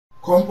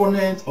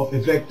Component of a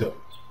vector.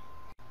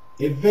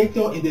 A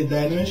vector in the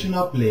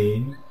dimensional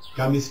plane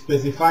can be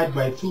specified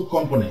by two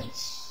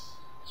components: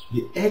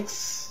 the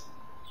x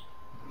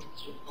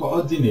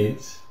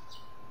coordinate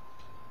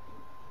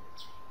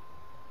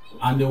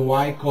and the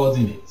y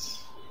coordinate.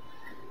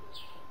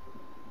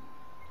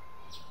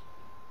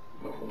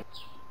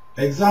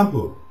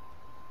 Example: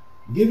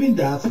 given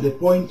that the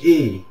point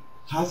A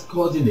has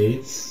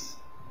coordinates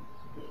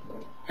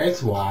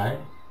xy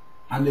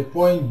and the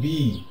point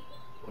B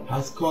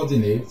has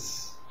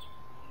coordinates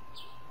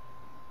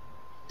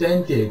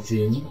 10,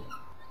 13,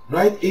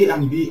 write A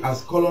and B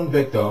as column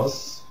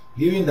vectors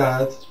given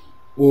that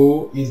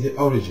O is the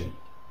origin.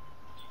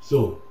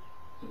 So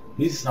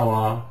this is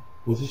our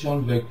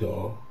position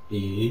vector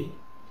A.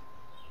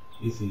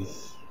 This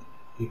is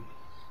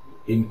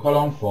in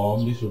column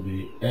form. This will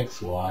be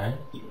xy.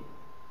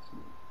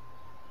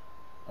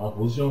 Our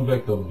position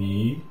vector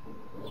B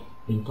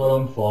in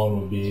column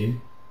form will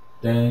be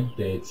 10,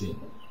 13.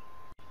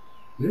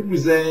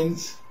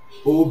 Represent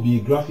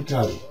OB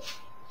graphically.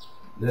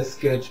 Let's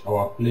sketch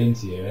our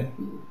planes here.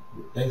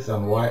 The x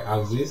and y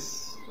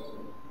axis.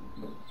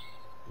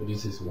 So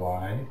this is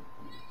y.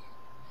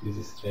 This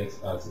is x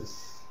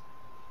axis.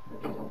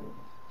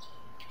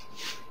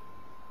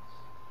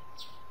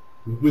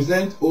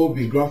 Represent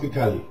OB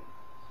graphically.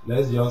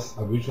 Let's just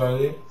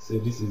arbitrarily say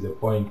this is the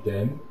point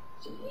 10,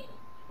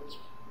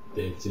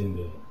 13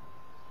 there.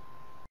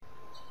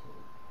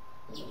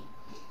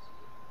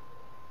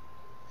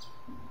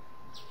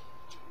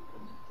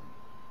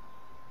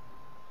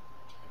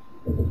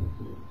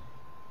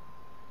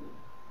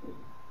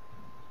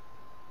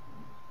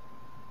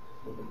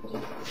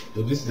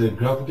 So this is the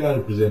graphical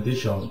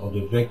representation of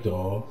the vector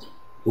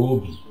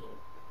OB.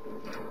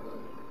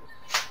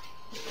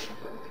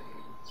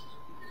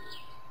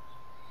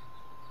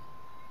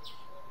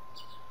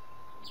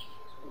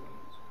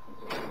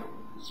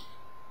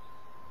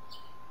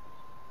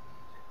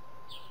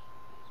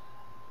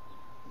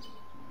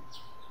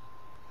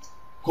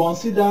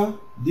 Consider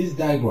this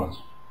diagram.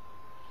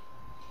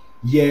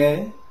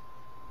 Here,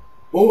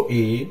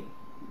 OA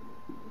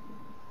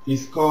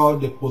is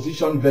called the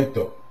position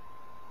vector,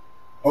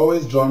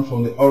 always drawn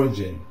from the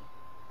origin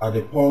at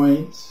the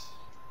point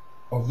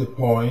of the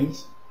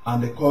point,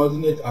 and the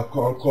coordinates are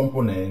called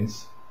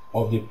components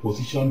of the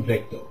position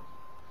vector.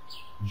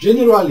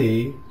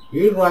 Generally,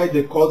 we write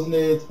the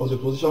coordinates of the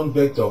position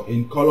vector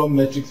in column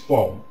matrix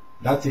form,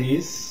 that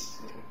is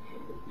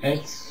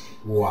x,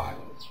 y.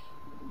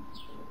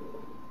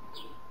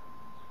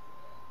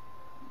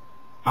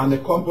 And the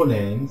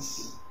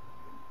components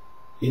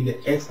in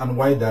the x and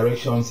y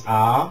directions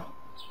are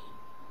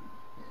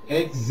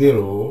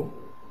x0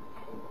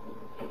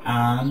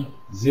 and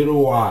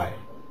 0y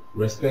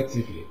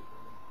respectively.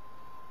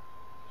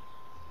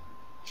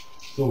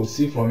 So we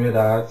see from here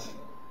that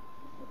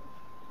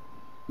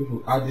if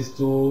we add these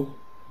two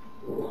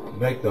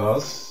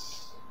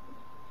vectors,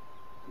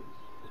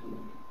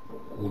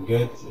 we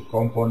get the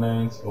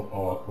components of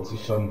our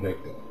position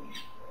vector.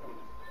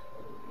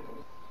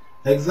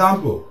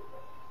 Example: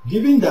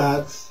 given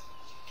that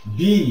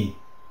B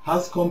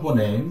has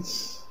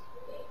components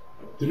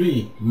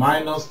 3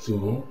 minus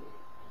 2,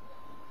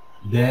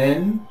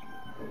 then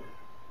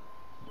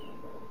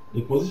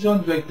the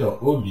position vector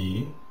OB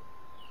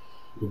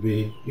will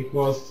be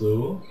equals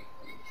to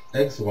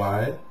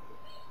xy,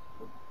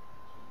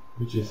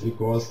 which is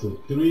equals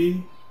to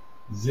 3,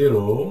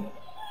 0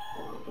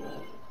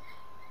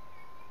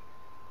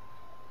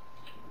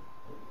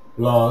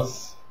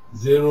 plus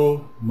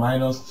 0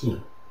 minus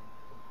 2.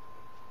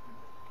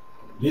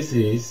 This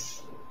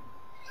is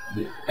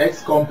the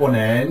x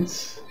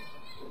component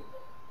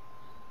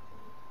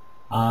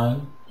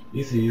and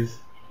this is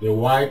the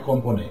y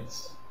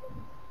component.